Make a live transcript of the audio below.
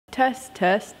Test,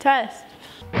 test, test.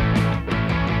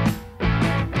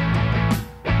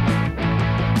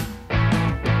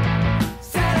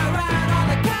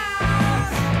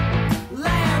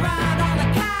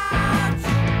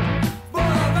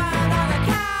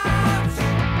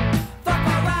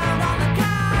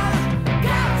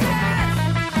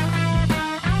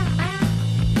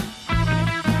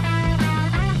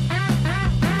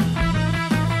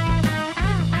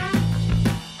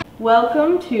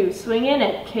 Welcome to Swingin'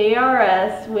 at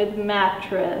KRS with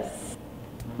Mattress.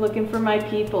 Looking for my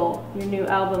people. Your new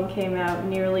album came out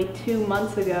nearly 2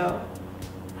 months ago.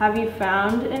 Have you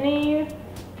found any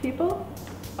people?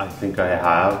 I think I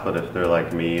have, but if they're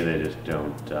like me, they just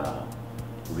don't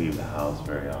leave the house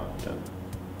very often.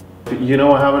 You know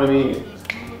what happened to me?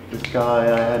 This guy,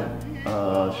 I had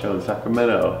a show in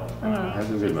Sacramento. I had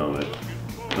some good moments.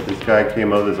 But this guy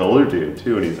came up, this older dude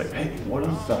too, and he's like, hey, what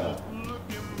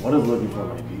is looking for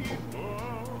my people?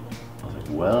 I was like,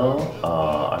 well,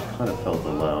 I kind of felt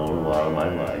alone a lot of my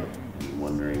life, and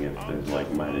wondering if there's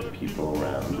like-minded people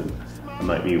around, and I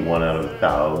might be 1 out of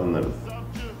 1,000 that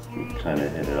kind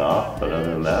of hit it off, but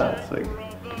other than that, it's like,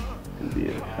 it'd be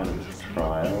a kind of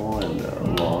trial and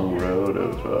a long road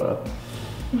of,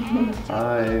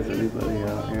 hi, is anybody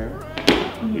out here?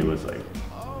 He was like,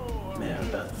 man,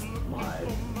 that's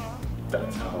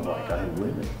how like I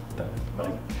live it. That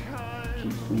like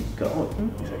keeps me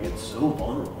going. He's like, it's so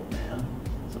vulnerable, man.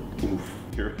 So, oof,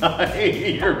 you're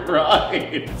right, you're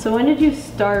right. So when did you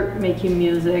start making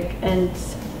music and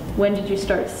when did you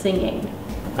start singing?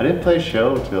 I didn't play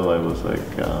show till I was like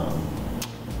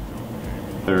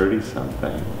 30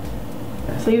 something.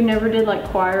 So you never did like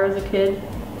choir as a kid?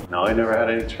 No, I never had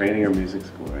any training or music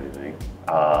school or anything.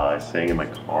 I sang in my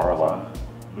car a lot,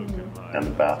 and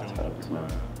the bathtubs.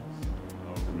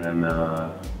 And then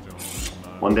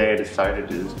one day I decided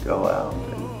to just go out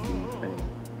and sing.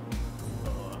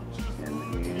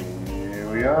 And here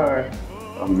we are.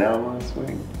 I'm now on a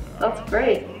swing. That's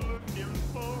great.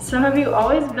 So have you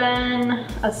always been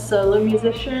a solo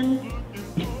musician?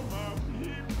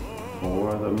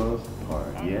 For the most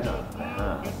part, yeah, I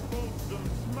have.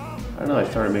 I don't know, I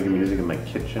started making music in my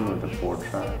kitchen with a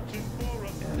 4-track.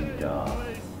 And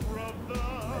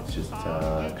it's just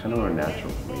kind of more natural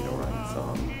for me to write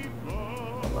songs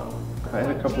alone. I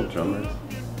had a couple drummers.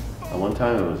 At one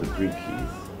time it was a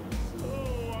 3-piece,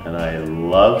 and I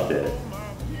loved it,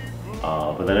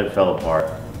 but then it fell apart,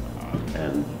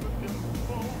 and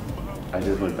I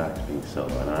just went back to being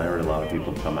solo, and I heard a lot of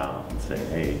people come out and say,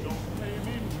 hey,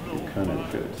 you're kind of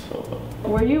good solo.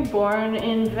 Were you born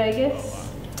in Vegas?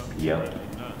 Yep.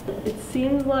 It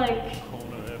seems like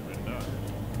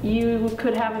you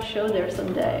could have a show there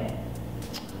someday,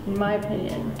 in my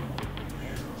opinion.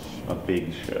 A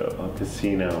big show, a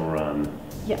casino run.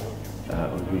 Yeah.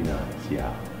 That would be nice,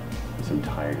 yeah. With some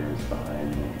tigers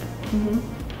behind me.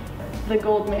 The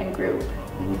Goldman Group.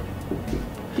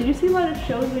 Did you see a lot of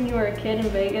shows when you were a kid in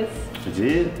Vegas? I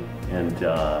did, and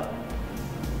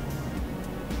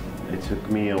it took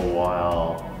me a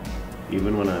while.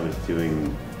 Even when I was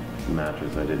doing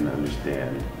Mattress, I didn't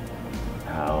understand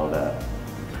how that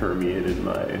permeated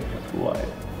my life.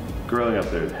 Growing up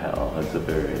there is hell. It's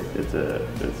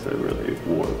a really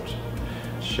warped,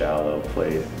 shallow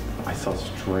place. I saw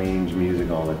strange music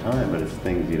all the time, but it's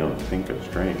things you don't think are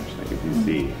strange. Like if you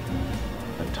see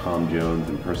a Tom Jones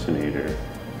impersonator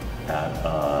at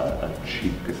a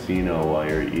cheap casino while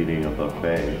you're eating a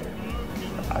buffet.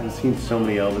 I've seen so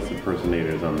many Elvis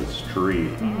impersonators on the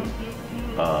street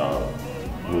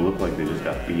who look like they just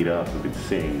got beat up, who could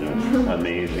sing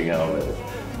amazing Elvis.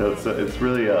 So it's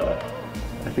really,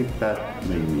 I think that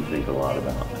made me think a lot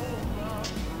about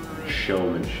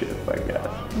showmanship, I guess.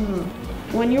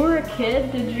 When you were a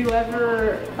kid, did you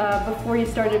ever, before you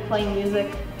started playing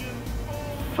music,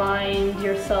 find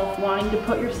yourself wanting to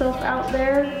put yourself out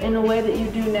there in a way that you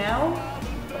do now?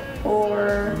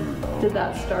 Or did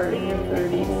that start in your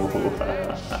 30s?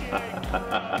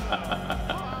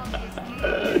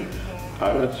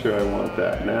 I'm not sure I want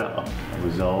that now. I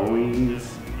was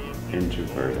always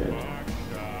introverted,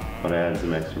 but I had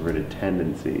some extroverted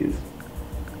tendencies.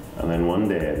 And then one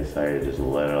day I decided to just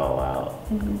let it all out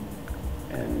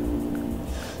and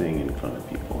sing in front of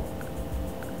people.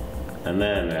 And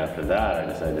then after that, I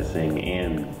decided to sing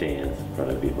and dance in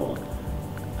front of people.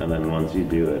 And then once you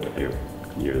do it,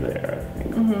 you're there, I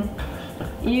think.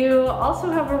 You also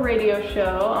have a radio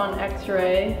show on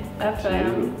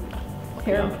XRAYFM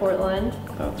here in Portland.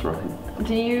 That's right.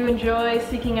 Do you enjoy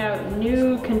seeking out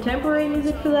new contemporary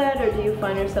music for that, or do you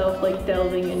find yourself like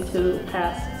delving into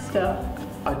past stuff?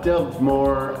 I delved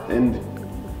more, and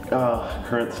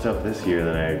Current stuff this year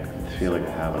that I feel like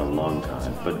I have in a long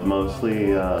time, but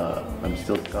mostly I'm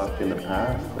still stuck in the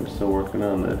past. I'm still working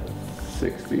on the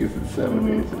 60s and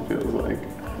 70s, it feels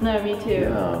like. No, me too.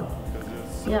 Yeah.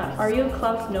 Yeah. Are you a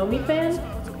Klaus Nomi fan?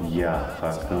 Yeah,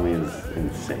 Klaus Nomi is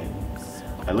insane.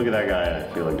 I look at that guy and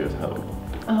I feel like there's hope.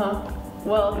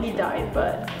 Well, he died,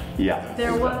 but yeah,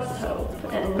 there was hope.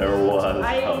 And there was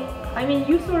hope. I mean,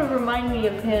 you sort of remind me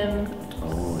of him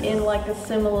in like a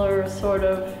similar sort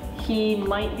of, he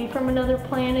might be from another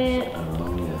planet.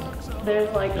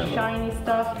 There's like shiny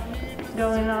stuff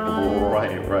going on.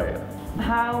 Right.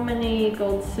 How many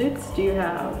gold suits do you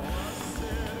have?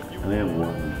 I only have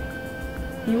one.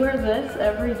 You wear this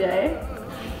every day?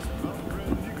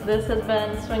 This has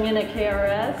been Swinging at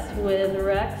KRS with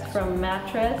Rex from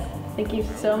Mattress. Thank you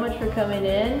so much for coming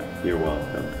in. You're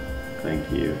welcome. Thank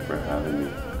you for having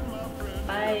me.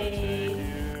 Bye.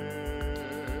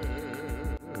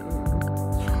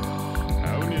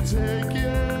 How would you take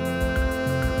it?